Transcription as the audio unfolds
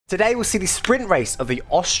Today we'll see the sprint race of the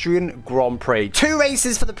Austrian Grand Prix. 2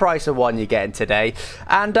 races for the price of 1 you're getting today.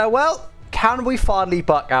 And, well, can we finally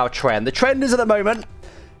buck our trend? The trend is at the moment,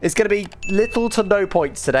 it's going to be little to no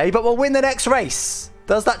points today, but we'll win the next race.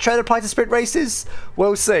 Does that trend apply to sprint races?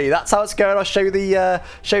 We'll see. That's how it's going. I'll show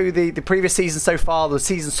you the previous season so far, the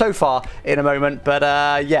season so far in a moment. But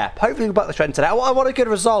yeah, hopefully we'll buck the trend today. I want a good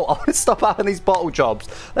result. I want to stop having these bottle jobs.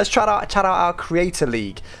 Let's chat out our Creator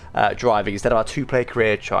League driving instead of our 2-player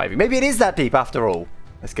career driving. Maybe it is that deep after all.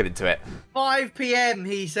 Let's get into it. 5 PM,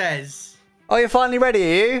 he says. Oh, you're finally ready,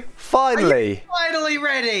 are you? Finally. Are you finally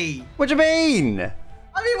ready? What do you mean?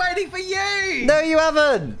 I've been waiting for you. No, you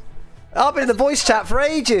haven't. I've been in the voice chat for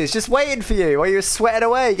ages, just waiting for you while you were sweating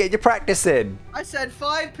away, getting your practice in. I said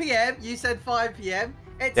 5 PM, you said 5 PM.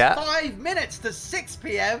 It's 5 minutes to 6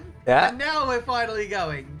 PM. Yeah. And now we're finally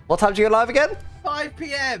going. What time did you go live again? 5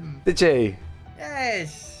 PM. Did you?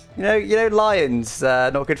 Yes. You know, Lion's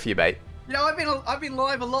not good for you, mate. You know, I've been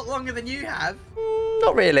live a lot longer than you have.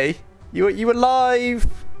 Not really. You were live.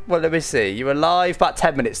 Well, let me see. You were live about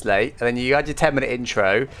 10 minutes late, and then you had your 10-minute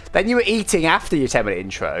intro. Then you were eating after your 10-minute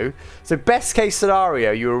intro. So best case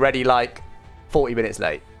scenario, you were already like 40 minutes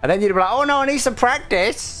late. And then you'd be like, oh no, I need some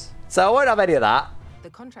practice. So I won't have any of that. The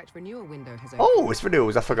contract renewal window has opened. Oh, it's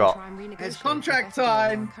renewals. I forgot. It's contract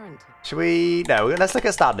time. Should we? No, let's look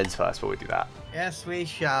at standings first before we do that. Yes, we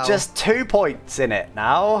shall. Just 2 points in it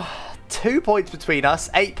now. 2 points between us.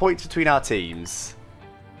 8 points between our teams.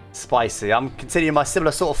 Spicy. I'm continuing my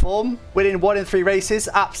similar sort of form. Winning 1 in 3 races.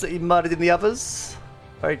 Absolutely murdered in the others.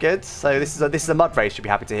 Very good. So this is a mud race. You'll be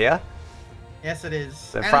happy to hear. Yes, it is.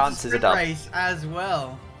 So and France is a dub. race as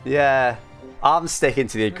well. Yeah. I'm sticking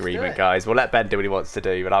to the agreement, guys. We'll let Ben do what he wants to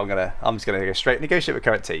do, but I'm just gonna go straight negotiate with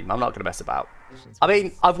current team. I'm not gonna mess about. I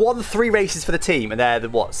mean, I've won 3 races for the team, and they're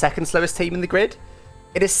the second slowest team in the grid.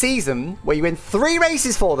 In a season where you win 3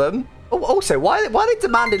 races for them. Oh, also, why are they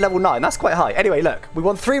demanding level 9? That's quite high. Anyway, look, we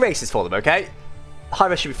won 3 races for them, okay? High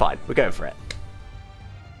risk should be fine. We're going for it.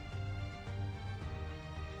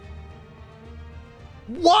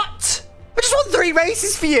 What? I just won 3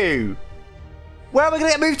 races for you. Where am I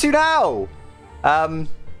going to get moved to now?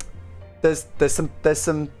 There's some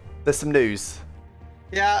news.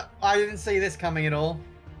 Yeah, I didn't see this coming at all.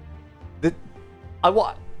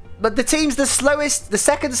 But the team's the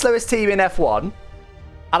second slowest team in F1.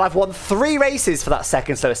 And I've won 3 races for that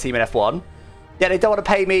second slowest team in F1. Yet they don't want to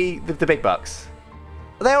pay me the big bucks.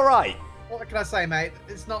 Are they alright? What can I say, mate?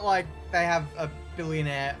 It's not like they have a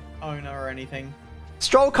billionaire owner or anything.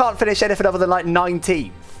 Stroll can't finish anything other than like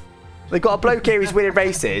 19th. They've got a bloke here who's winning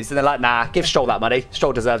races. And they're like, nah, give Stroll that money.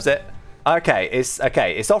 Stroll deserves it. Okay, it's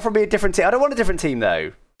offering me a different team. I don't want a different team,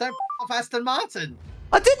 though. Don't off Aston Martin.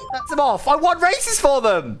 I didn't let them off. I won races for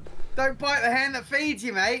them. Don't bite the hand that feeds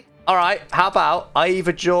you, mate. All right, how about I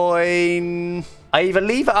either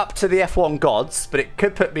leave it up to the F1 gods, but it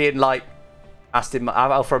could put me in like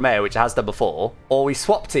Alfa Romeo, which it has done before, or we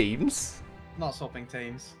swap teams. Not swapping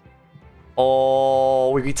teams.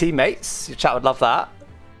 Or we be teammates. Your chat would love that.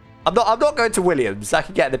 I'm not going to Williams. I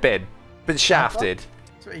can get in the bin. Been shafted.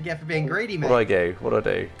 That's what you get for being greedy, mate. What do I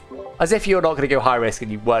do? As if you're not going to go high risk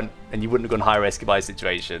and you wouldn't have gone high risk in my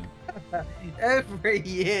situation. Every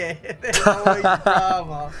year, there's always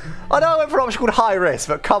drama. I know I went for an option called high risk,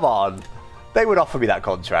 but come on. They would offer me that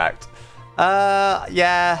contract.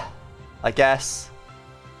 Yeah, I guess.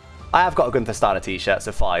 I have got a Gunther Steiner t-shirt,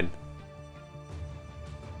 so fine.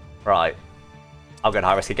 Right. I'll go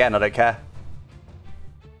high risk again, I don't care.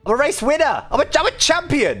 I'm a race winner! I'm a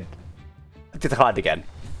champion! I declined again.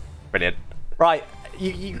 Brilliant. Right,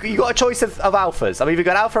 you got a choice of Alphas. I'm either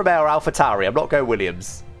going Alfa Romeo or Alpha Tauri. I'm not going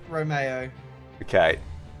Williams. Romeo. Okay.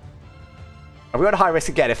 I'm going high risk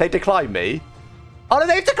again. If they decline me... Oh, no,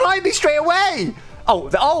 they've declined me straight away!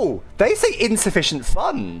 Oh, they say insufficient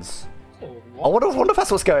funds. I wonder if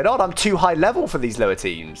that's what's going on. I'm too high level for these lower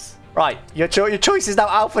teams. Right, your choice is now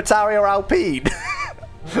Alpha Tauri or Alpine.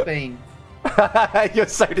 Alpine. You're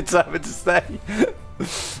so determined to stay.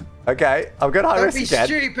 Okay, I'm going high risk again.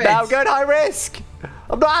 Stupid. Now I'm going high risk.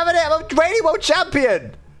 I'm not having it. I'm a reigning world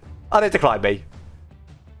champion. Oh, they declined me.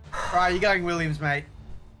 Right, you're going Williams, mate.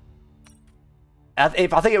 I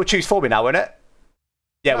think it will choose for me now, won't it?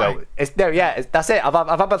 Yeah, well, that's it.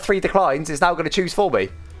 I've had my 3 declines. It's now going to choose for me.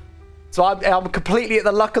 So I'm completely at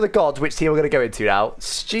the luck of the gods which team we're going to go into now.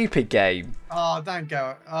 Stupid game. Oh, don't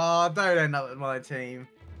go. Oh, don't end up with my team.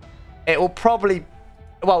 It will probably...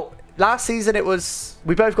 Well, last season it was...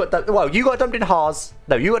 We both got dumped... Well, you got dumped in Haas.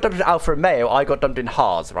 No, you got dumped in Alfa Romeo. I got dumped in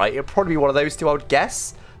Haas, right? It'll probably be one of those 2, I would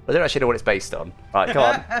guess. But I don't actually know what it's based on. Right, come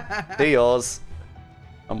on. Do yours.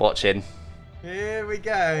 I'm watching. Here we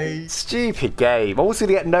go. Stupid game. I'm also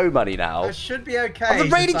going to get no money now. I should be okay. I'm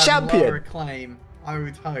the reigning champion. Lower claim, I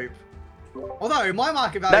would hope. Although, my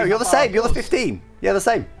market value... No, you're the same. You're the 15. You're the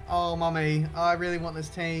same. Oh, mummy. I really want this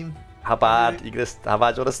team. How bad? How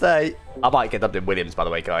bad do you want to stay? I might get dubbed in Williams, by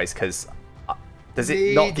the way, guys, because... does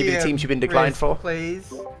it not give you the teams you've been declined for?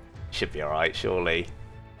 Please. Should be alright, surely.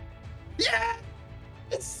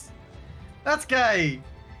 Yes! Let's go.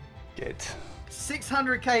 Good.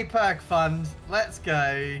 600k perk fund. Let's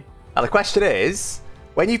go. Now the question is,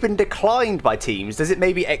 when you've been declined by teams, does it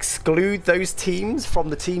maybe exclude those teams from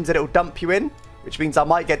the teams that it'll dump you in? Which means I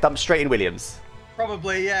might get dumped straight in Williams.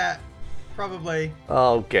 Probably, yeah. Probably.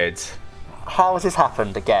 Oh, good. How has this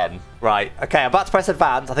happened again? Right, okay, I'm about to press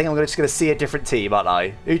advance. I think I'm just going to see a different team, aren't I?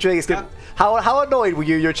 Who do you think it's going to... How annoyed will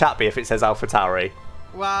you and your chat be if it says AlphaTauri?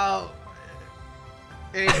 Well,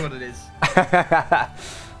 it is what it is.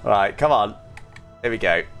 Right, come on. Here we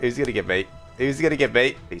go. Who's going to give me? Who's going to give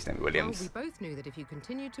me? Please name me Williams. Well, we both knew that if you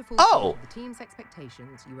continued to fulfill the team's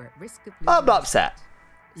expectations, you were at risk of losing. I'm not upset.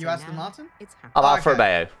 You Aston Martin? It's happening. I'm Alfa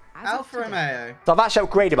Romeo. Alfa Romeo. So I've actually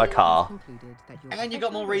upgraded my car. And you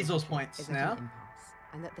got more resource points now.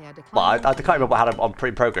 Well, I can't remember what I had on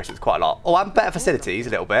pre-progress. It's quite a lot. Oh, and better facilities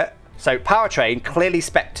a little bit. So powertrain, clearly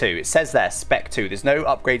spec 2. It says there, spec 2. There's no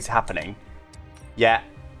upgrades happening. Yet,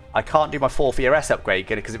 I can't do my 4 VRS upgrade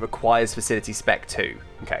because it requires facility spec 2.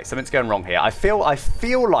 Okay, something's going wrong here. I feel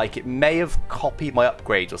like it may have copied my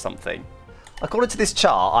upgrades or something. According to this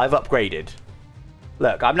chart, I've upgraded.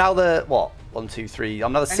 Look, I'm now the, what? 1, 2, 3.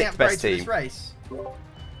 I'm now the 6th best team. This race?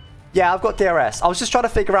 Yeah, I've got DRS. I was just trying to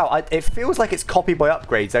figure out. It feels like it's copied my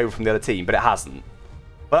upgrades over from the other team, but it hasn't.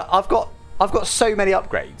 But I've got so many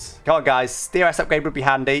upgrades. Come on, guys. DRS upgrade would be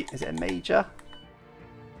handy. Is it a major?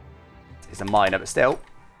 It's a minor, but still.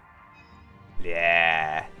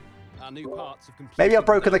 Yeah. Maybe I've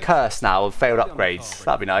broken the curse now of failed upgrades.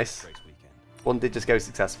 That'd be nice. One did just go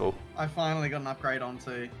successful. I finally got an upgrade on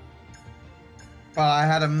too. But I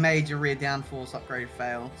had a major rear downforce upgrade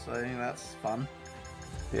fail, so that's fun.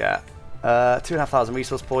 Yeah. 2,500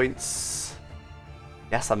 resource points.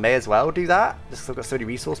 Yes, I may as well do that. Just because I've got so many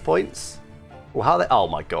resource points. Well, how they... Oh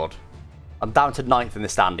my god. I'm down to 9th in the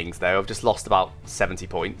standings though. I've just lost about 70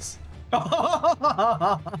 points.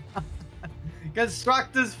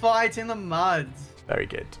 Constructors fight in the mud. Very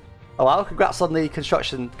good. Oh well, congrats on the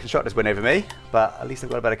constructors win over me. But at least I've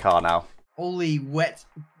got a better car now. Holy wet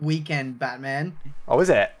weekend, Batman. Oh, is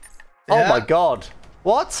it? Yeah. Oh my god.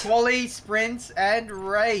 What? Quali, sprint, and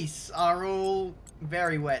race are all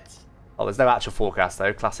very wet. Oh, there's no actual forecast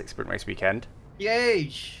though. Classic sprint race weekend.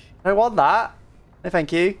 Yeesh. I want that. No,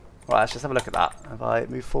 thank you. Right, let's just have a look at that. Have I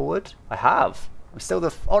moved forward? I have. I'm still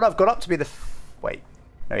the... Oh no, I've gone up to be the... Wait.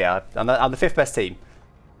 No, yeah, I'm the 5th best team.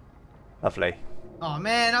 Lovely. Oh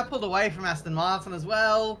man, I pulled away from Aston Martin as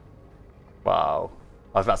well. Wow.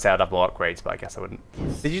 I was about to say I'd have more upgrades, but I guess I wouldn't.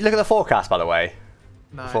 Did you look at the forecast, by the way?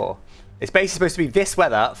 No. Before? It's basically supposed to be this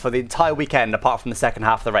weather for the entire weekend, apart from the second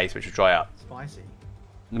half of the race, which will dry up. Spicy.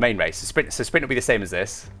 The main race. So sprint will be the same as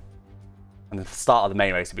this. And the start of the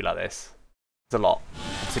main race will be like this. It's a lot.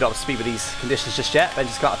 Obviously don't have to speed with these conditions just yet. Ben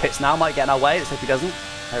just got out of pits now. Might get in our way. Let's hope he doesn't.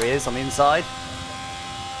 There he is on the inside.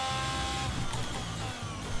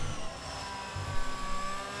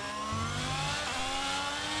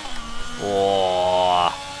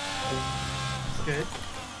 Oh. That's good.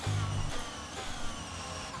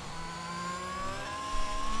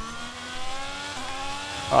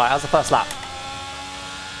 Alright, how's the first lap?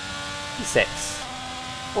 6.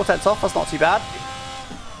 4 tenths off, that's not too bad.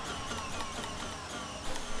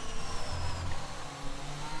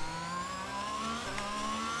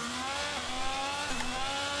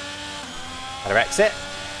 Better exit.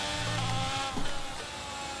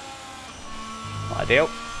 Not ideal.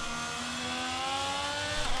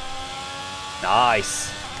 Nice.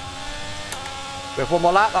 We have one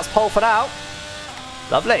more lap. That's pole for now.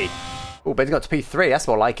 Lovely. Oh, Ben's got to P3. That's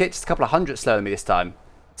more like it. Just a couple of hundred slower than me this time.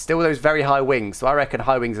 Still with those very high wings. So I reckon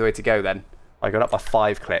high wings are the way to go then. I got up by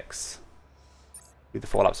 5 clicks. Do the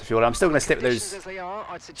 4 laps of fuel. I'm still going to stick with those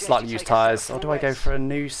slightly used tyres. Or do I go for a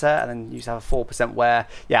new set and then use to have a 4% wear?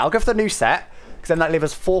 Yeah, I'll go for the new set. Because then that leaves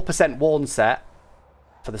us 4% worn set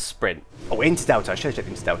for the sprint. Oh, into Delta. I should have checked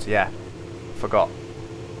into Delta, yeah. Forgot.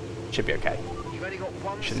 Should be okay.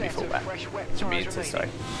 Shouldn't be full wet. Should be into, sorry.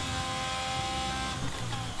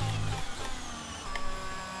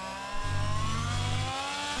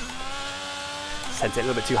 Sent it a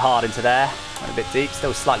little bit too hard into there. Went a bit deep,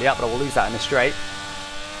 still slightly up, but I will lose that in the straight.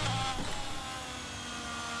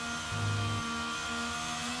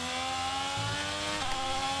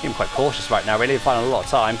 I'm quite cautious right now, really. I'm finding a lot of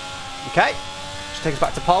time. Okay. Should take us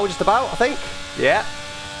back to pole just about, I think. Yeah.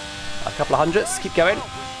 A couple of hundreds. Keep going.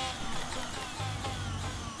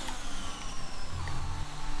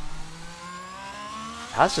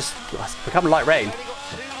 It's become light rain.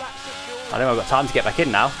 I know I've got time to get back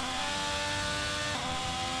in now.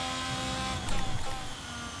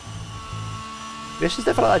 This is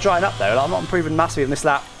definitely drying up though. I'm not improving massively in this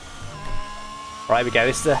lap. Right, here we go.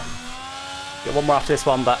 This is get one more after this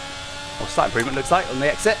one, but slight improvement looks like on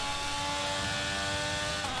the exit.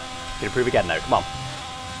 Can improve again though. Come on.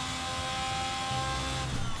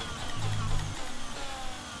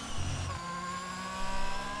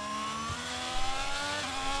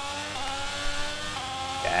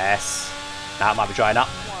 Yes. Now it might be drying up.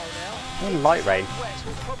 Light rain.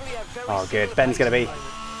 Oh, good. Ben's going to be...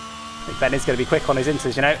 I think Ben is going to be quick on his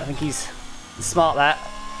inters, you know. I think he's smart there.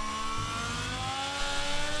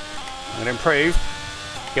 I'm going to improve.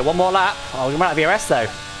 Get one more lap. Oh, we might have VRS though.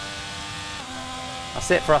 That's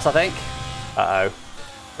it for us, I think. Uh-oh.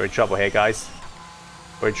 We're in trouble here, guys.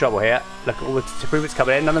 We're in trouble here. Look at all the improvements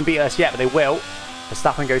coming in. None of them beat us yet, but they will.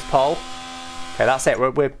 Verstappen goes pole. Okay, that's it. We're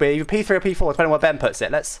either P3 or P4, depending on where Ben puts it.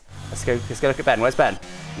 Let's go look at Ben. Where's Ben?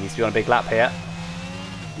 He needs to be on a big lap here.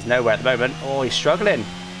 He's nowhere at the moment. Oh, he's struggling.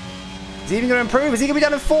 Is he even going to improve? Is he going to be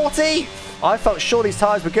down at 40? I felt sure these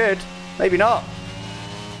tyres were good. Maybe not.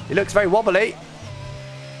 He looks very wobbly.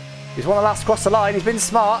 He's one of the last across the line. He's been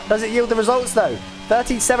smart. Does it yield the results though?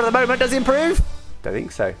 13.7 at the moment. Does he improve? Don't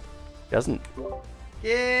think so. He doesn't.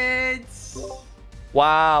 Kids.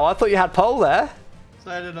 Wow, I thought you had pole there.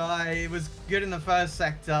 So did I. It was good in the first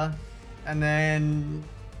sector, and then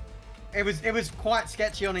it was quite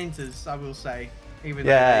sketchy on inters, I will say. Even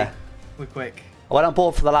though they were quick. I went on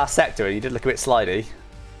board for the last sector, and you did look a bit slidey.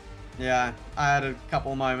 Yeah, I had a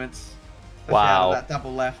couple of moments. Wow. That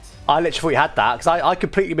double left. I literally thought you had that, because I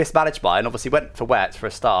completely mismanaged mine. Obviously went for wet for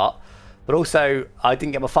a start, but also I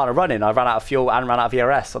didn't get my final run in. I ran out of fuel and ran out of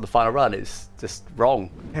ERS on the final run. It's just wrong.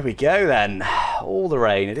 Here we go then. All the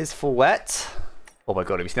rain. It is full wet. Oh my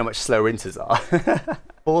god, have you seen how much slower inters are?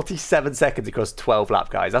 47 seconds across 12 lap,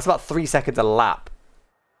 guys. That's about 3 seconds a lap.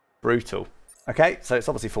 Brutal. Okay, so it's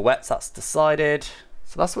obviously for wets. That's decided.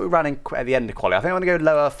 So that's what we ran in at the end of quali. I think I'm going to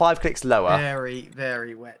go lower, 5 clicks lower. Very,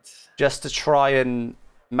 very wet. Just to try and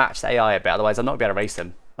match the AI a bit. Otherwise, I'm not going to be able to race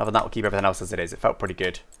them. Other than that, we'll keep everything else as it is. It felt pretty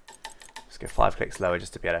good. Just go 5 clicks lower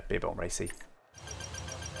just to be able to be a bit more racy.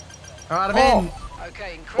 All right, I'm in.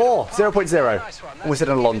 Okay, 0.0. Almost hit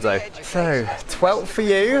an Alonso. So, 12th for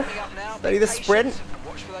you. Only the sprint.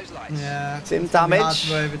 Yeah. Sim damage. Hard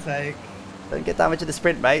to overtake. Don't get damage in the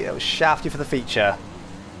sprint, mate. It will shaft you for the feature.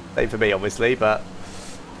 Same for me, obviously, but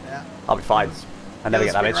yeah. I'll be fine. I never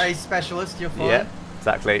get damage. Race specialist, you're fine. Yeah,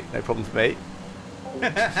 exactly. No problem for me.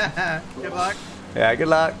 Good luck. Yeah, good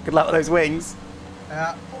luck. Good luck with those wings.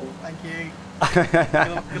 Yeah, thank you.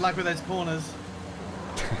 Good luck with those corners.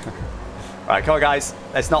 Right, come on, guys.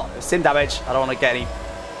 Let's not sim damage. I don't want to get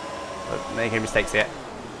make any mistakes here.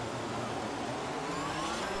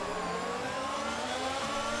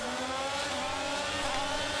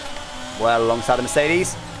 Well, alongside the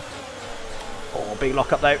Mercedes. Oh, big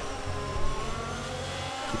lock up though.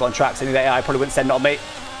 Keep on track. So the AI probably wouldn't send it on me.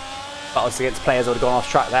 But obviously against players, I would have gone off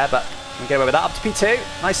track there. But we get away with that. Up to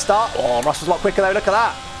P2. Nice start. Oh, Russell's a lot quicker though. Look at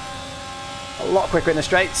that. A lot quicker in the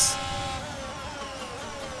straights.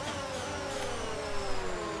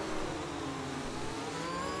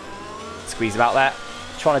 Squeeze them out there.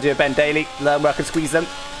 Trying to do a bend daily. Learn where I can squeeze them.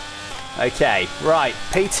 Okay, right.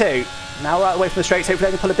 P2. Now we're out of the way from the straights. Hopefully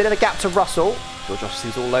I can pull a bit of a gap to Russell. George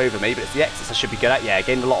Russell seems all over me, but it's the exits I should be good at. Yeah,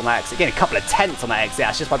 gained a lot on that exit. Gained a couple of tenths on that exit.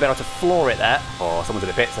 That's just by being able to floor it there. Oh, someone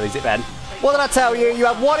did a bit, so they zip Ben. What did I tell you? You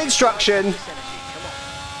have one instruction.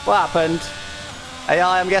 What happened?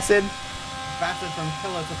 AI, I'm guessing? Battered from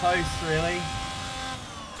pillar to post, really.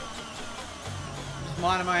 Just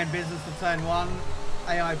minding my own business for turn 1.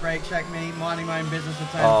 AI brake check me, minding my own business for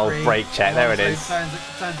turn 3. Oh, brake check, there it is. Turns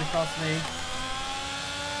across me.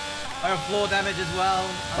 I got floor damage as well.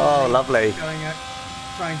 Oh, lovely.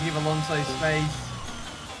 Trying to give Alonso space.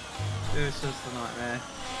 It's just a nightmare.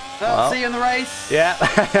 Well, see you in the race. Yeah.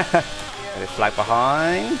 Get a flag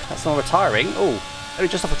behind. That's not retiring. Oh, only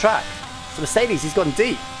just off the track. So Mercedes, he's gone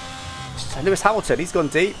deep. Lewis Hamilton, he's gone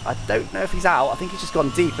deep. I don't know if he's out. I think he's just gone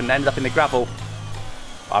deep and ended up in the gravel.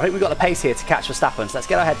 I think we've got the pace here to catch Verstappen, so let's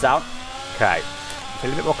get our heads down. Okay.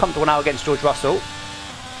 Feeling a bit more comfortable now against George Russell.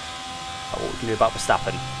 What we can do about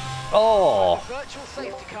Verstappen. Oh!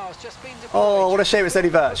 Oh, what a shame it's only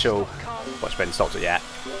virtual. Watch Ben stopped it yet.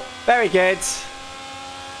 Very good.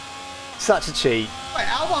 Such a cheat. Wait,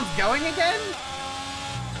 Albon's going again?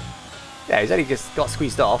 Yeah, he's only just got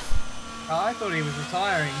squeezed off. Oh, I thought he was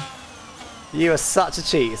retiring. You are such a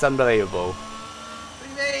cheat. It's unbelievable. What do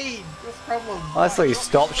you mean? What's the problem? I saw you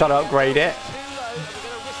stop trying to upgrade it.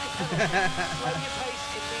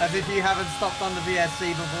 As if you haven't stopped on the VSC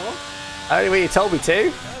before. Only when you told me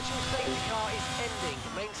to.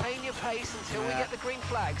 Maintain your pace until we get the green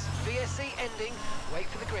flags. VSC ending. Wait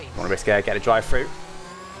for the green. Want to risk it? Get a drive through.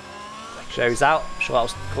 Shows out. Sure, that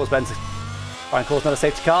was cause Ben to try and cause another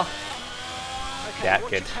safety car. Okay, yeah,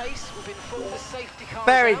 good.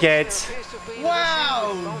 Very good.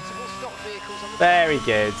 Wow. Very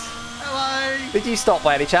good. Hello. Did you stop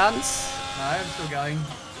by any chance? No, I'm still going.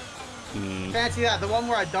 Fancy that. The one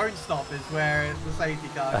where I don't stop is where the safety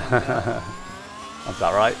car comes out. Is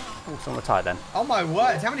that right? Oh, someone retired then. Oh my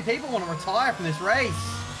words, how many people want to retire from this race?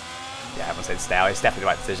 Yeah, everyone said stay out. It's definitely the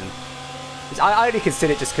right decision. I only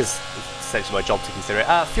consider it just because it's essentially my job to consider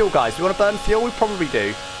it. Fuel, guys. We want to burn fuel? We probably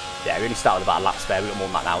do. Yeah, we only started with about a lap spare. We've got more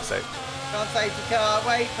than that now, so... Come on, safety car,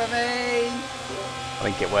 wait for me! I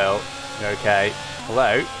think it will. You're okay.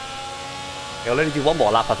 Although, it'll only do one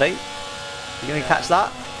more lap, I think. You going to catch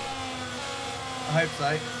that? I hope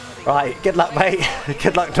so. Right, good luck, mate.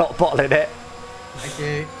 Good luck not bottling it. Thank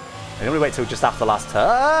you. I normally wait till just after the last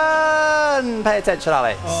turn. Pay attention,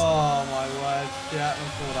 Alex. Oh my word. Yeah,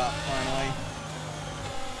 I'm caught up finally.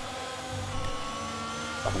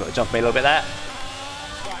 I've got to jump me a little bit there.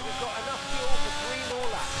 Right, we've got enough fuel for 3 more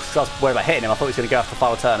laps. I was worried about hitting him. I thought he was going to go after the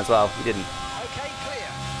final turn as well. He didn't. Okay, clear.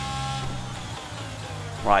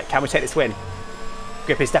 Right, can we take this win?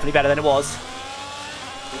 Grip is definitely better than it was.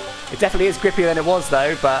 It definitely is grippier than it was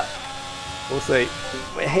though, but we'll see.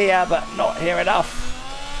 We're here, but not here enough.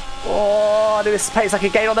 Oh, I knew this pace I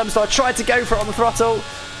could gain on them, so I tried to go for it on the throttle.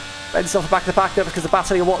 Ben's off the back of the back there because the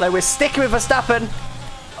battery and what though. We're sticking with Verstappen.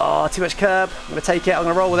 Oh, too much curb. I'm going to take it. I'm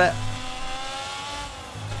going to roll with it.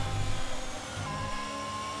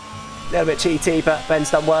 A little bit cheaty, but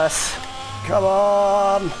Ben's done worse. Come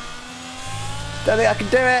on. Don't think I can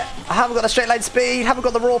do it. I haven't got the straight line speed. Haven't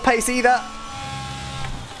got the raw pace either.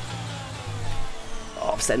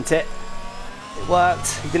 Oh, I've sent it. It worked.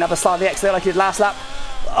 He didn't have a slide on the X there like he did last lap.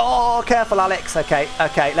 Oh, careful, Alex. Okay,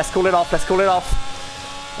 okay. Let's call it off. Let's call it off.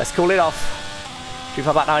 Let's call it off. Should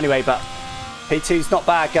be back now anyway, but P2's not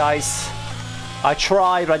bad, guys. I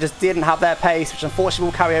tried, but I just didn't have their pace, which unfortunately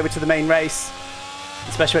will carry over to the main race.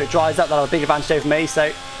 Especially when it dries up, that'll have a big advantage over me. So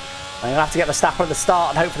I'm going to have to get Verstappen at the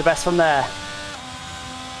start and hope for the best from there.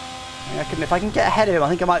 If I can get ahead of him, I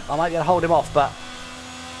think I might be able to hold him off, but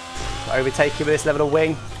overtake him with this level of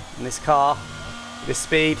wing in this car, with this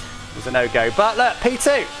speed, was a no-go. But look,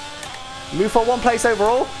 P2, move for 1 place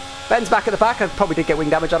overall. Ben's back at the back. I probably did get wing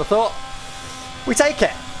damage, I'd have thought. We take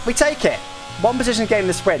it. We take it. 1 position gain in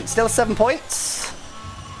the sprint. Still 7 points.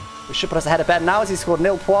 Which should put us ahead of Ben now as he scored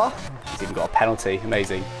nil points. He's even got a penalty.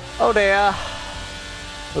 Amazing. Oh dear.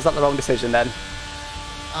 Was that the wrong decision then?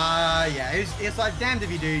 Yeah. It's like damned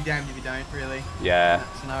if you do, damned if you don't, really. Yeah. In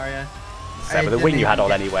that scenario. So with the wing you had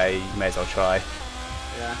on anyway, you may as well try.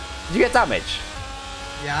 Yeah. Did you get damage?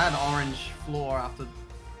 Yeah, I had an orange floor after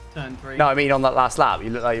turn 3. No, I mean on that last lap. You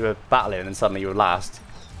looked like you were battling and suddenly you were last.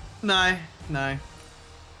 No, no.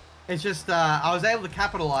 It's just I was able to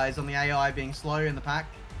capitalize on the AI being slow in the pack.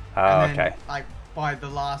 Oh, and then, okay. like by the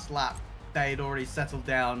last lap, they'd already settled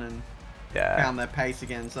down and found their pace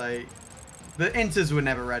again. So the inters were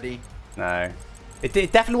never ready. No, it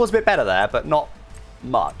definitely was a bit better there, but not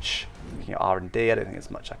much. Looking at R&D, I don't think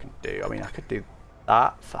there's much I can do. I mean, I could do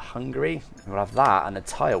that for Hungary. We'll have that and a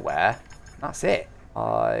tyre wear. That's it.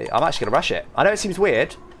 I'm actually going to rush it. I know it seems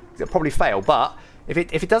weird. It'll probably fail, but if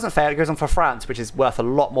it doesn't fail, it goes on for France, which is worth a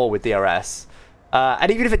lot more with DRS.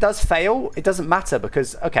 And even if it does fail, it doesn't matter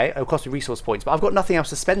because, okay, it'll cost me resource points, but I've got nothing else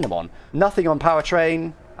to spend them on. Nothing on powertrain,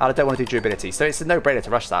 and I don't want to do durability. So it's a no-brainer to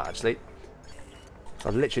rush that, actually. So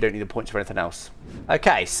I literally don't need the points for anything else.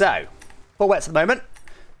 Okay, so, full wets at the moment.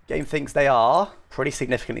 Game thinks they are pretty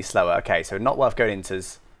significantly slower. Okay, so not worth going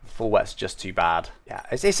inters. Full wets just too bad. Yeah,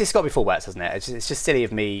 it's just got to be full wets, hasn't it? It's just silly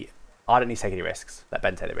of me. I don't need to take any risks. Let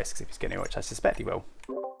Ben take the risks if he's going to, which I suspect he will.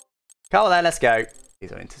 Come on then, let's go.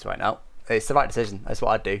 He's on inters right now. It's the right decision. That's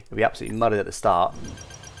what I'd do. It'd be absolutely muddied at the start.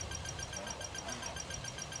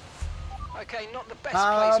 Okay, not the best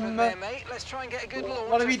placement there, mate. Let's try and get a good launch.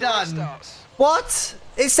 What have you done? What?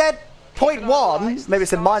 It said 0.1. Maybe it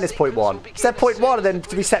said minus 0.1. It said 0.1 and then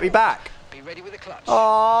reset me back. Be ready with the clutch.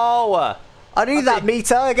 Oh, I need that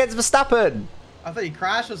meter against Verstappen. I thought you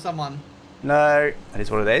crashed with someone. No, that is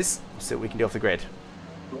what it is. We'll see what we can do off the grid.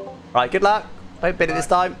 Right, good luck. Don't bid it this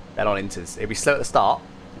time. Bet on inters. It'll be slow at the start.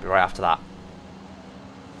 It'll be right after that.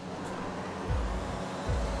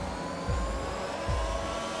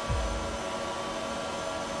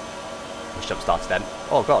 Let's jump started then.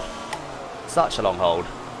 Oh god. Such a long hold.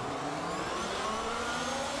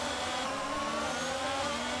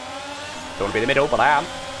 Don't want to be in the middle, but I am.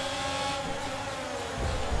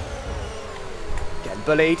 Getting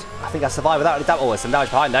bullied. I think I survived without any damage. Oh, there's some damage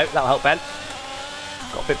behind though. That'll help Ben.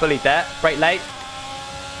 Got a bit bullied there. Brake late.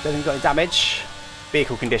 Don't think we got any damage.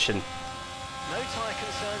 Vehicle condition. No tyre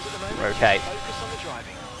concerns at the moment. We're okay. Focus on the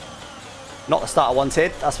driving. Not the start I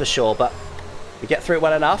wanted, that's for sure, but we get through it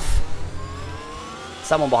well enough.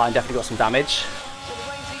 Someone behind definitely got some damage. So the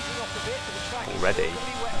rain's easing off a bit, but the track is Already. still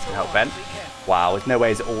gonna be wet That's for going a to help while. Ben. Be careful. Wow, there's no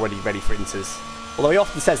way is it already ready for inters. Although he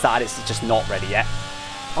often says that, and it's just not ready yet.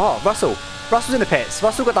 Oh, Russell. Russell's in the pits.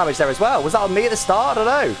 Russell got damage there as well. Was that on me at the start? I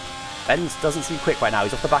don't know. Ben doesn't seem quick right now.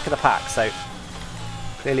 He's off the back of the pack, so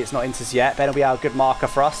clearly it's not inters yet. Ben will be our good marker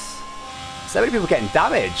for us. So many people getting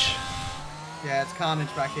damage. Yeah, it's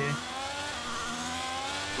carnage back here.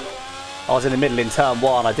 I was in the middle in turn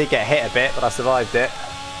 1. I did get hit a bit, but I survived it.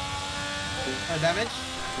 No damage?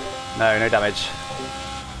 No, no damage.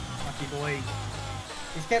 Lucky boy.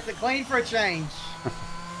 He's kept it clean for a change.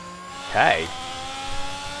 Okay.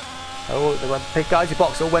 Oh, the big guys'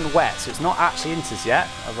 box all went wet, so it's not actually inters yet.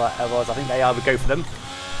 Otherwise, I think the AI would go for them.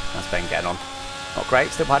 That's Ben getting on. Not great.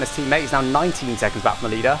 Still behind his teammate. He's now 19 seconds back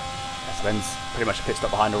from the leader. So Ben's pretty much a pit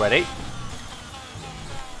stop behind already.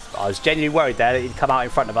 I was genuinely worried there that he'd come out in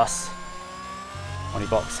front of us when he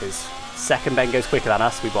boxes. Second Ben goes quicker than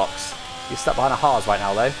us, we box. He's stuck behind a Haas right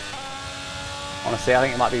now though. Honestly, I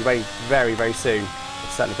think it might be very, very, very soon.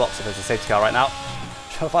 It's certainly box if there's a safety car right now.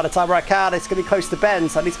 Trying to find a time where I can. It's going to be close to Ben,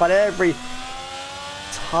 so I need to find every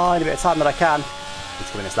tiny bit of time that I can. Need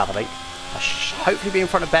to win this lap, I think. I should hopefully be in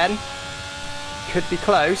front of Ben. Could be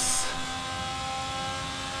close.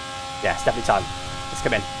 Yeah, it's definitely time. Let's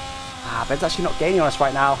come in. Ah, Ben's actually not gaining on us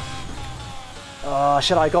right now. Oh,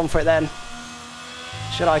 should I have gone for it then?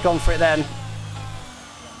 Should I have gone for it then?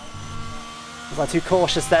 Was I too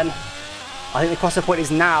cautious then? I think the crossover point is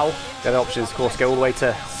now. The other options, of course, go all the way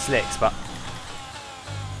to slicks, but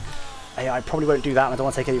I probably won't do that, and I don't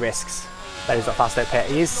want to take any risks. Ben is not fast out pit.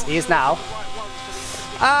 He is now.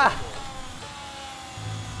 Ah!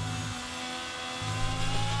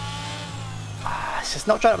 It's just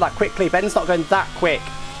not driving up that quickly. Ben's not going that quick.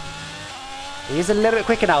 He is a little bit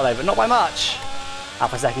quicker now though, but not by much.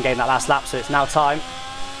 Half a second gain that last lap, so it's now time.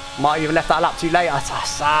 Might have even left that lap too late.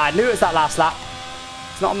 I knew it was that last lap.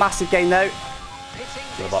 It's not a massive gain though.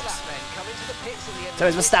 To the box. So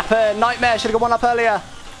it's Verstappen. Nightmare. Should have got one up earlier.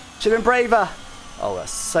 Should have been braver. Oh,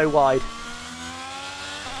 that's so wide.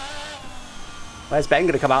 Where's Ben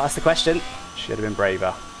going to come out? That's the question. Should have been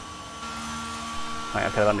braver. I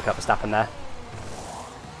could have undercut Verstappen there.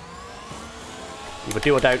 Either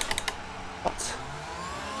do or don't. What?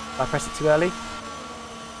 Did I press it too early?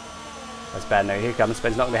 There's Ben. No, here he comes.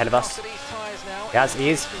 Ben's not going to be ahead of us. He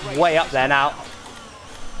is way up there now.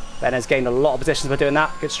 Ben has gained a lot of positions by doing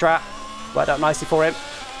that. Good strat. Worked out nicely for him.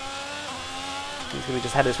 He's going to be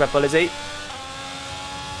just ahead of this Red Bull, is he?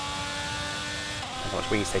 How much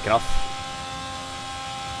wing he's taken off.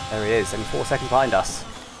 There he is. Only 4 seconds behind us.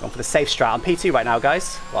 Going for the safe strat. I'm P2 right now,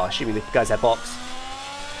 guys. Well, assuming the guys have box.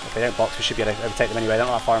 If they don't box, we should be able to overtake them anyway. They're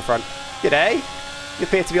not that far in front. G'day. You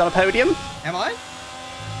appear to be on a podium. Am I?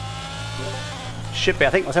 Should be, I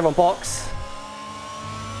think. Once everyone box.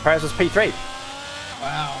 Perez was P3.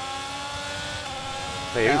 Wow.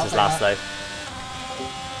 So he was his last though.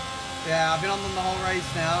 Yeah, I've been on them the whole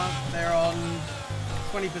race now. They're on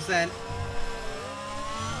 20%.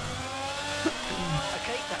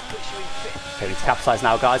 Okay, that puts you in fifth. Okay, we need to capitalise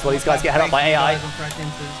now, guys. Well, these guys get held up by AI.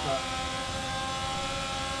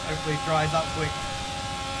 Hopefully it dries up quick.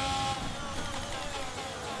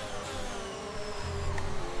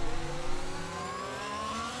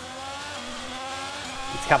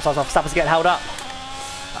 Need to capitalise off Verstappen's getting held up.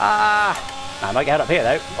 Ah! Nah, I might get held up here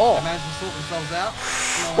though. Oh! They managed to sort themselves out.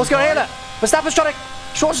 What's going on here? Verstappen's trying to...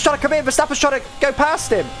 Schwartz is trying to come in. Verstappen's trying to go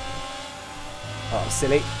past him. Oh,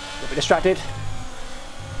 silly. A bit distracted.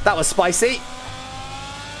 That was spicy.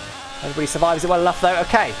 Everybody survives it well enough though.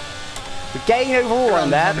 Okay. We gain overall on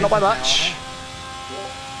there, but not by much.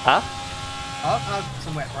 Huh? Oh,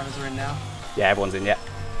 some wet runners are in now. Yeah, everyone's in yet.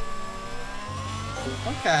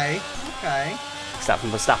 Okay, okay. Except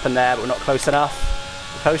from Verstappen there, but we're not close enough.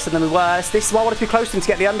 We're closer than we were. This is why I wanted to be close to him to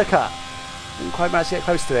get the undercut. Didn't quite manage to get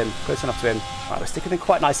close to him. Close enough to him. Right, we're sticking in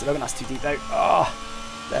quite nice at the moment. That's too deep though. Oh,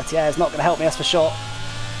 30 air is not going to help me, that's for sure.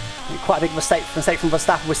 Quite a big mistake from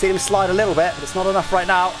Verstappen. We're seeing him slide a little bit, but it's not enough right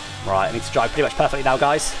now. Right, I need to drive pretty much perfectly now,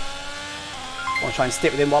 guys. I want to try and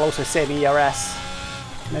stick with him while also saving ERS.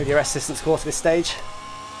 No DRS assistance, of course, at this stage.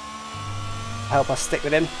 Help us stick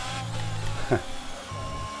with him.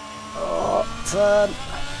 Oh, turn.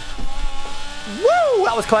 Woo!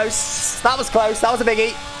 That was close. That was close. That was a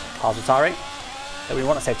biggie. Car's retiring. Don't we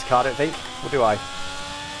want a safety car, I don't think. Or do I? I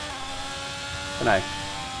don't know.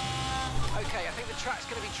 Okay, I think the track's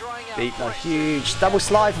going to be drying out. Deep, no, huge. Double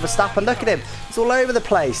slide for Verstappen. Look at him. He's all over the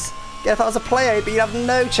place. Yeah, if that was a player, you'd have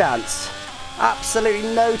no chance.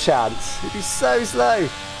 Absolutely no chance. He'd be so slow.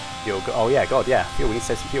 Fuel. Oh, yeah, God, yeah. Fuel. We need to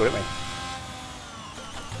save some fuel, don't we?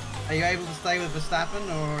 Are you able to stay with Verstappen,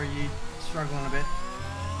 or are you struggling a bit?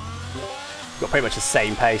 Got pretty much the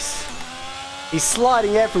same pace. He's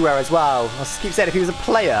sliding everywhere as well. I keep saying if he was a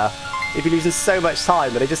player, he'd be losing so much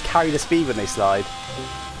time, but they just carry the speed when they slide.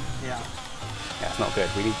 Yeah. Yeah, it's not good.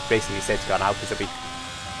 We need basically a safety car now because it'll be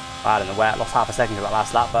bad in the wet. Lost half a second of that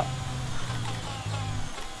last lap, but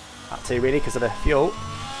that too really because of the fuel.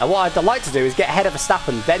 And what I'd like to do is get ahead of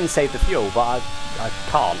Verstappen, then save the fuel, but I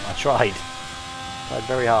can't. I tried. Tried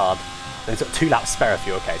very hard. Then it's got 2 laps spare of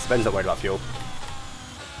fuel. Okay, so Ben's not worried about fuel.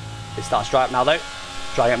 It starts to dry up now though.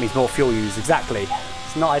 Drying up means more fuel use. Exactly.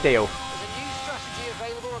 It's not ideal. There's a new strategy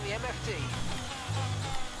available on the MFD.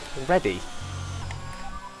 Already.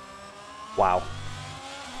 Wow.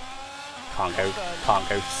 Can't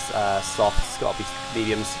go soft. It's got to be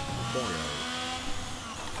mediums.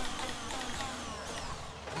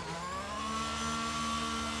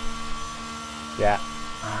 Yeah.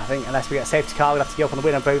 I think unless we get a safety car, we'll have to get up on the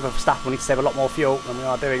win and over Verstappen. We need to save a lot more fuel than we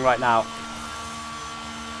are doing right now.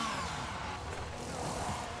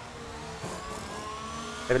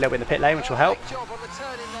 A little bit in the pit lane, which will help. Job on the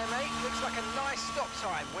turn in there, mate. Looks like a nice stop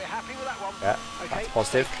time. We're happy with that one. Yeah, okay, that's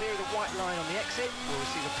positive. Clear the white line on the exit. We'll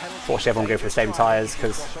receive a penalty. Fortunately, everyone will go for the same tyres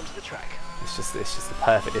because the it's just the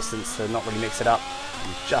perfect distance to not really mix it up.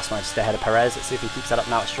 We just managed to stay ahead of Perez. Let's see if he keeps that up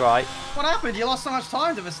now. It's dry. What happened? You lost so much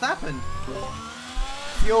time to Verstappen.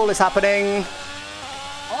 Fuel is happening.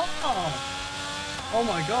 Oh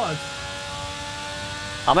my God.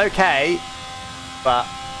 I'm okay, but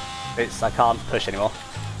I can't push anymore.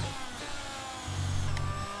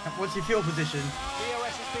 What's your fuel position?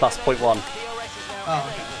 Plus 0.1.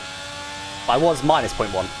 Oh, okay. I was minus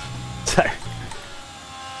 0.1.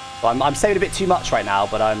 So I'm saving a bit too much right now,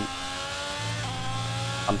 but I'm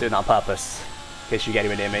doing that on purpose. In case you get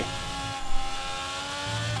anywhere near me.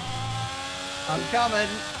 I'm coming.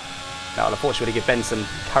 Now, I'll unfortunately give Ben some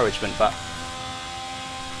encouragement, but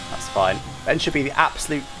that's fine. Ben should be the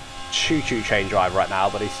absolute choo-choo train driver right now,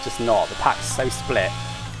 but he's just not. The pack's so split.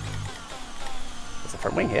 There's a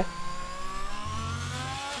front wing here.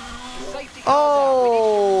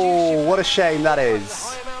 Oh, what a shame that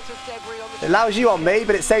is. It allows you on me,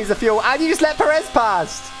 but it saves the fuel, and you just let Perez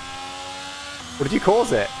past. What did you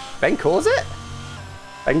cause it? Ben caused it?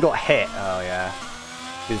 Ben got hit. Oh, yeah.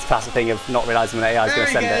 This classic thing of not realising when AI is going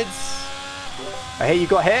to send it. I hear you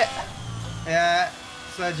got hit. Yeah,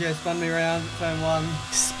 Sergio spun me around at turn 1.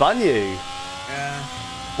 Spun you? Yeah.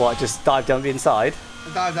 What, just dived down the inside?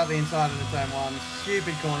 I dived up the inside of the turn 1.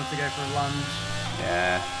 Stupid corner to go for a lunge.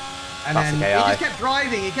 Yeah. And classic then AI. he just kept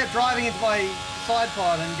driving. He kept driving into my side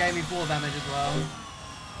pod and gave me 4 damage as well.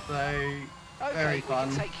 So, very fun.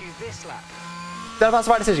 We can take you this lap. Don't know if that's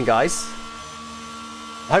the right decision, guys.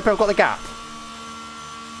 I hope I've got the gap.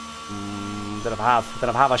 Don't know if I have. Don't know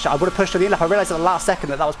if I have. I would have pushed to the in lap. I realised at the last second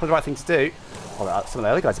that was probably the right thing to do. Oh, some of the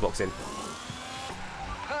other guys are boxing.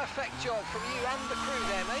 Perfect job from you and the crew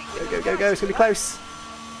there, mate. Go. It's going to be close.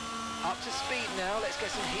 Up to speed now. Let's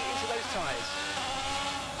get some heat into those tyres.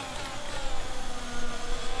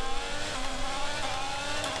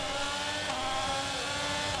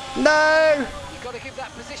 No! You've got to give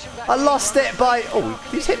that position back. I lost it by... Oh,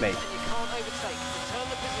 you just hit me. You can't overtake. Return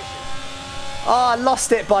the position. Oh, I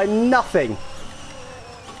lost it by nothing.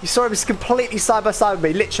 You saw it was completely side by side with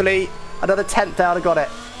me. Literally, another 10th there, I'd have got it.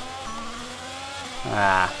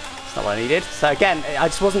 Ah, that's not what I needed. So again, I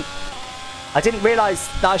just wasn't... I didn't realise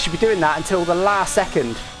that I should be doing that until the last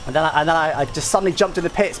second. And then I just suddenly jumped in the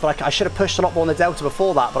pits, but I should have pushed a lot more on the Delta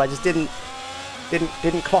before that, but I just didn't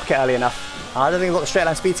clock it early enough. I don't think I've got the straight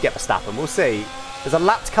line speed to get Verstappen. We'll see. There's a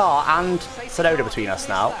lapped car and Sonoda between us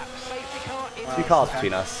now. 2 cars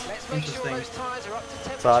between us. Interesting.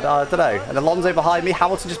 So I don't know. And Alonso behind me,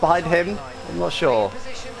 Hamilton just behind him. I'm not sure.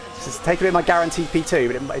 This is taking away my guaranteed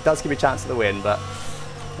P2, but it does give me a chance at the win. But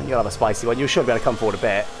you'll have a spicy one. You should be able to come forward a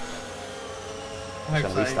bit. I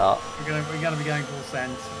hope so. Restart. We're going to be going full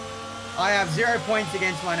send. I have 0 points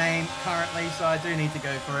against my name currently, so I do need to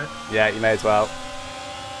go for it. Yeah, you may as well.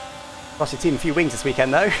 Lost your team a few wings this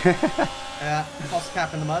weekend, though. Yeah, cost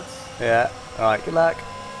cap in the muds. Yeah. All right, good luck.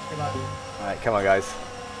 Good luck. All right, come on, guys.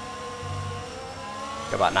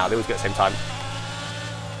 Go back now. They always go at the same time.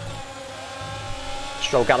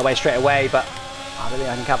 Stroll Galloway straight away, but I don't think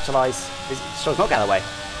I can capitalise. Stroll's not Galloway.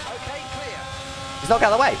 Okay, clear. He's not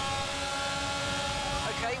getting out of the way.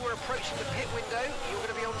 Okay, we're approaching the pit window. You're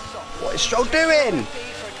going to be on soft. What is Stroll doing?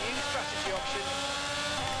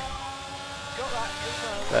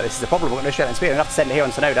 This is the problem. We're going to straight line speed. I'm going to have to send it here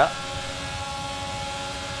on Tsunoda.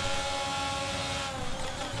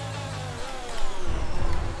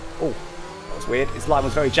 Oh, that was weird. His line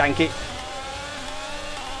was very janky.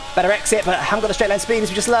 Better exit, but I haven't got the straight line speed as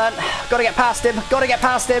we just learned. Got to get past him. Got to get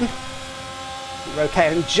past him. We're okay.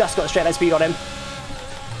 I've just got the straight line speed on him.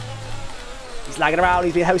 He's lagging around.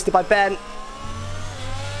 He's being hosted by Ben.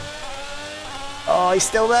 Oh, he's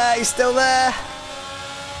still there. He's still there.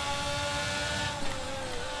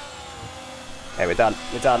 Okay, we're done.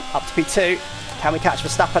 We're done. Up to P2. Can we catch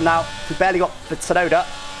Verstappen now? We barely got the Tsunoda.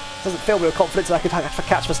 Doesn't fill me with confidence that I could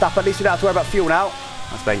catch Verstappen. At least we don't have to worry about fuel now.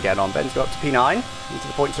 That's Ben getting on. Ben's got up to P9. Into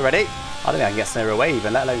the points already. I don't think I can get Tsunoda away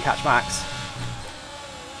even, let alone catch Max.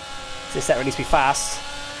 This set needs to be fast.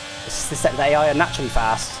 This set the AI are naturally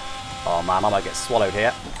fast. Oh man, I might get swallowed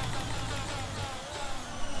here.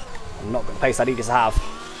 I'm not got the pace I needed to have.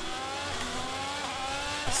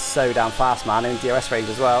 It's so damn fast, man, in DRS range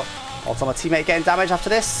as well. Also, my teammate getting damaged after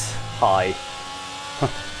this. Hi.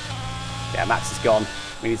 Yeah, Max is gone.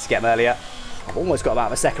 We need to get him earlier. I've almost got him out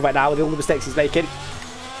of a second right now with all the mistakes he's making.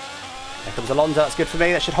 There comes Alonso. That's good for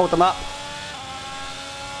me. That should hold them up.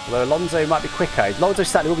 Although Alonso might be quicker. Alonso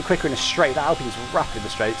certainly will be quicker in a straight. That Alpine's rapid in the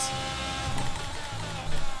straights.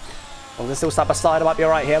 As long as they're still side by side, I might be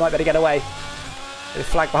alright here. I might be able to get away. Bit of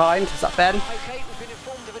flag behind. Is that Ben? Okay, we've been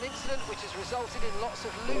informed of an incident which has resulted in lots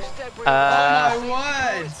of loose debris. Oh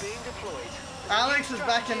my word! Alex is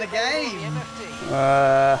back in the game.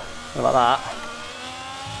 What about that?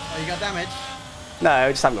 Oh, you got damage?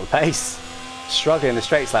 No, just haven't got the pace. Struggling in the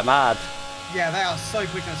straights like mad. Yeah, they are so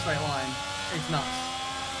quick in a straight line. It's nuts.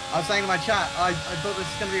 I was saying in my chat, I thought this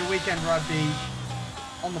is going to be a weekend where I'd be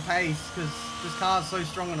on the pace because this car's so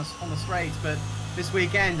strong on the straights, but this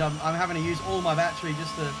weekend I'm having to use all my battery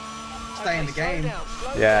just to stay in the game.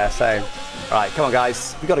 Yeah, same. Alright, come on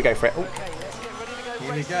guys. We've got to go for it. Ooh.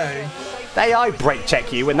 Here we go. They AI brake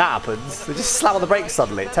check you when that happens. They just slam on the brakes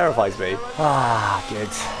suddenly. It terrifies me. Ah, good.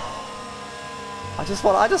 I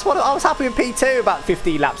was happy with P2 about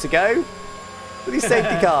 15 laps ago. With these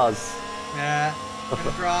safety cars. Yeah. Bit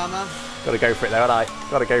of drama. Got to go for it though, haven't I?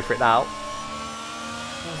 Got to go for it now.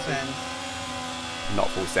 Full send. Not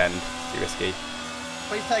full send. Too risky.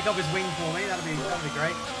 Please take off his wing for me. That'd be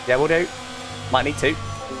great. Yeah, we'll do. Might need to.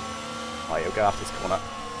 Oh, you'll go after this corner.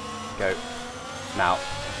 Go. Now.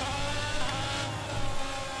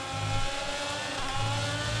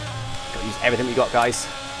 Got to use everything we got, guys.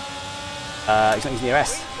 He's not using the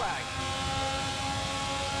RS.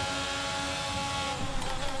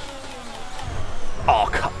 Oh,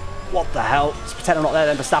 what the hell? Just pretend I'm not there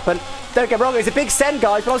then, Verstappen. Don't get me wrong, it's a big send,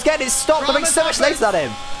 guys, but I was getting it stopped. I'm so much later than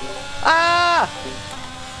him. Ah!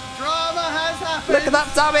 Drama has happened. Look at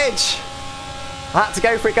that damage. I had to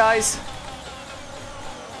go for it, guys.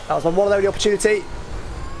 That was my one and only opportunity.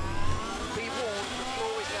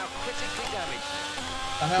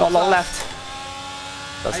 Not long left.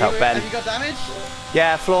 Does help Ben. Have you got damage?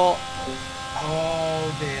 Yeah, floor.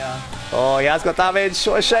 Oh dear. Oh, he has got damage.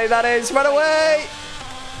 What a shame that is. Run away.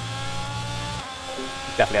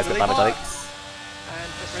 Definitely has got damage, I think.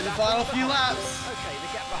 We're in the final few laps.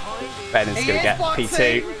 Ben is going to get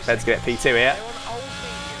P2. Ben's going to get P2 here.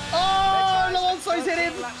 Oh, Alonso's hit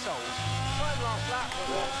him.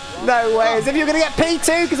 No way. As if you're going to get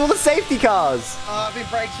P2 because all the safety cars. I've been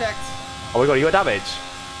brake checked. Oh my god, you got damage?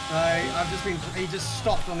 No, I've just been. He just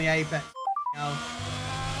stopped on the apex.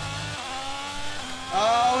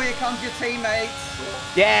 Oh, here comes your teammate.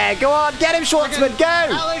 Yeah, go on, get him, Schwartzman, go!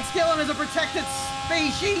 Alex Gillon is a protected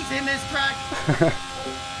species in this track.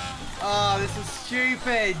 Oh, this is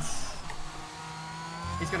stupid.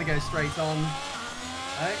 He's going to go straight on.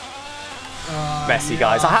 Right? Oh, messy,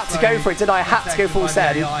 guys. I had to go for it, didn't I? I had to go full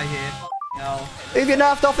send. Who've you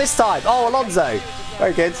nerfed off this time? Oh, Alonso.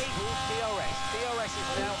 Very good.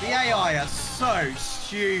 The AI are so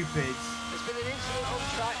stupid.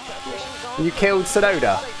 You killed Tsunoda?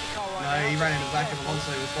 No, he ran in the back of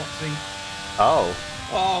Alonso with boxing. Oh.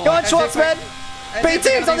 Go on, Schwartzman!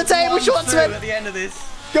 P2's on the table, Schwartzman! At the end of this.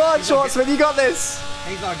 Go on, Schwartzman, you got this!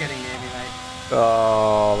 He's not getting near me, mate.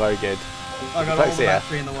 Oh, very good. I've got all the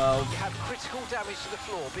battery in the world. You have critical damage to the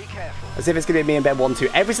floor. Be careful. As if it's going to be me and Ben 1-2.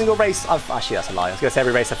 Every single race, actually that's a lie. I was going to say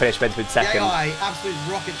every race I finish, Ben's been second. The AI absolute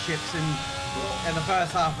rocket ships in the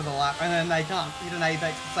first half of the lap, and then they can't hit an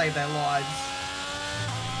apex to save their lives.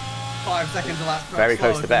 5 seconds a lap. Very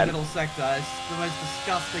close to Ben. Middle sector. It's the most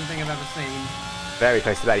disgusting thing I've ever seen. Very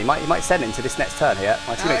close to Ben. He might send it into this next turn here.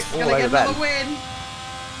 My teammate's all over Ben. Win.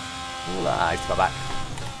 He's got back.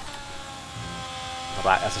 Got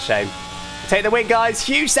back. That's a shame. Take the win, guys.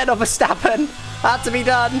 Huge send off Verstappen. Had to be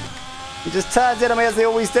done. He just turns in on me as they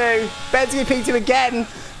always do. Ben's going to P2 again.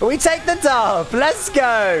 But we take the dub. Let's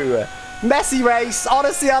go. Messy race.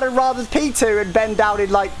 Honestly, I'd have rather P2 and Ben down in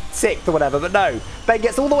like 6th or whatever. But no. Ben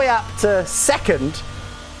gets all the way up to 2nd.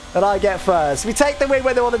 And I get 1st. We take the win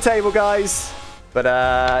when they're on the table, guys. But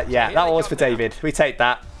yeah, that was for David. We take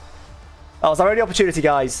that. That was our only opportunity,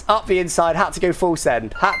 guys. Up the inside. Had to go full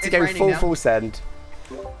send. Had to go full send.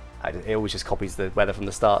 It always just copies the weather from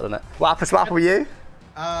the start, doesn't it? What happened with you?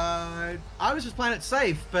 I was just playing it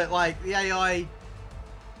safe, but like the AI,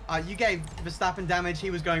 you gave Verstappen damage.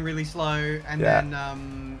 He was going really slow, and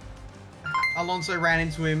then Alonso ran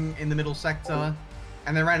into him in the middle sector,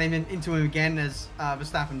 and then ran into him again as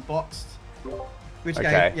Verstappen boxed, which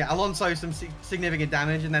gave Alonso some significant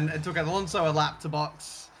damage, and then it took Alonso a lap to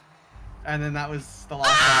box. And then that was the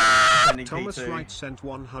last lap. Thomas Wright sent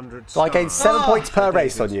 100 So I gained 7 points per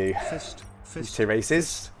race on you. These 2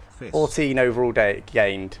 races. 14 overall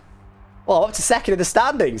gained. Well, up to 2nd in the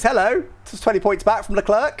standings. Hello. Just 20 points back from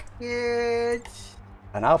Leclerc. Good.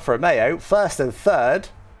 And Alfa Romeo, 1st and 3rd.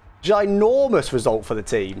 Ginormous result for the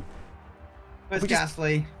team. Where's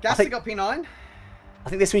Gasly? Gasly got P9. I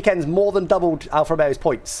think this weekend's more than doubled Alfa Romeo's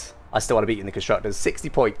points. I still want to beat in the constructors. 60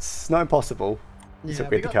 points. Not impossible. Yeah,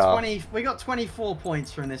 we got 24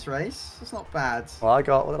 points from this race. That's not bad. Well,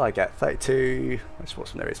 what did I get? 32. What's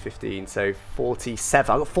from there is 15. So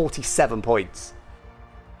 47. I got 47 points.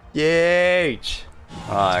 Huge.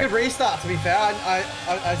 Right. It's a good restart, to be fair.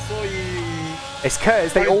 I saw you. It's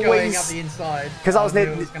because they always going up the inside. Because I was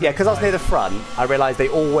near, because I was near the front. I realised they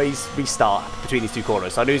always restart between these 2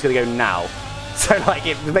 corners. So I knew he was going to go now. So like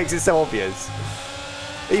it makes it so obvious.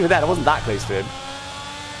 Even then, I wasn't that close to him.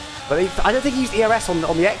 But I don't think he used ERS on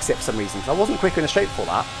the exit for some reason. So I wasn't quicker in the straight for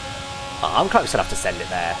that. I'm close enough to send it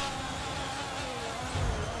there.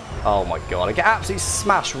 Oh my god, I get absolutely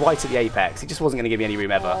smashed right at the apex. He just wasn't going to give me any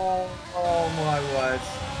room ever. Oh my word.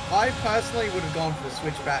 I personally would have gone for the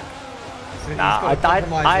switchback. So nah,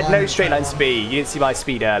 I had no straight line speed. You didn't see my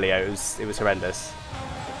speed earlier. It was horrendous.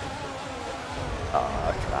 Oh,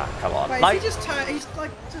 look at that. Come on. Wait, he's just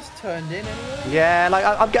turned in anyway. Yeah,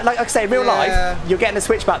 like I say, in real life, you're getting a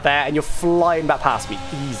switchback there and you're flying back past me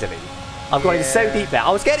easily. I've gone in so deep there.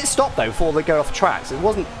 I was getting it stopped though before they go off track, so it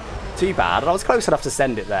wasn't too bad, and I was close enough to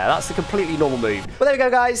send it there. That's a completely normal move. But there we go,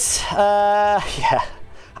 guys. Yeah.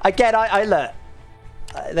 Again, I look.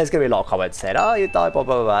 There's going to be a lot of comments saying, oh, you died, blah,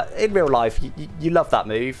 blah, blah. In real life, you love that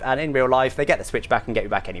move, and in real life, they get the switch back and get you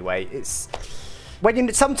back anyway. It's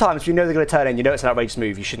sometimes you know they're going to turn in, you know it's an outrageous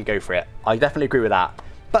move, you shouldn't go for it. I definitely agree with that.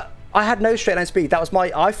 But I had no straight line speed.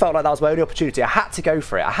 I felt like that was my only opportunity. I had to go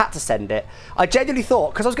for it. I had to send it. I genuinely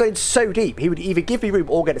thought, because I was going so deep, he would either give me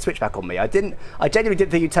room or get a switch back on me. I genuinely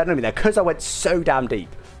didn't think he'd turn on me there because I went so damn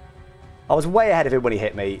deep. I was way ahead of him when he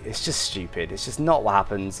hit me. It's just stupid. It's just not what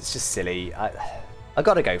happens. It's just silly. I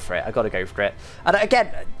got to go for it. I got to go for it. And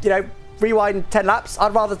again, you know, rewind 10 laps.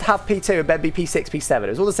 I'd rather have P2 and then be P6, P7. It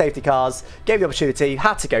was all the safety cars. Gave the opportunity.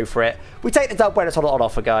 Had to go for it. We take the dub when it's on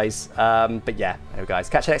offer, guys. But yeah, anyway, guys,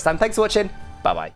 catch you next time. Thanks for watching. Bye-bye.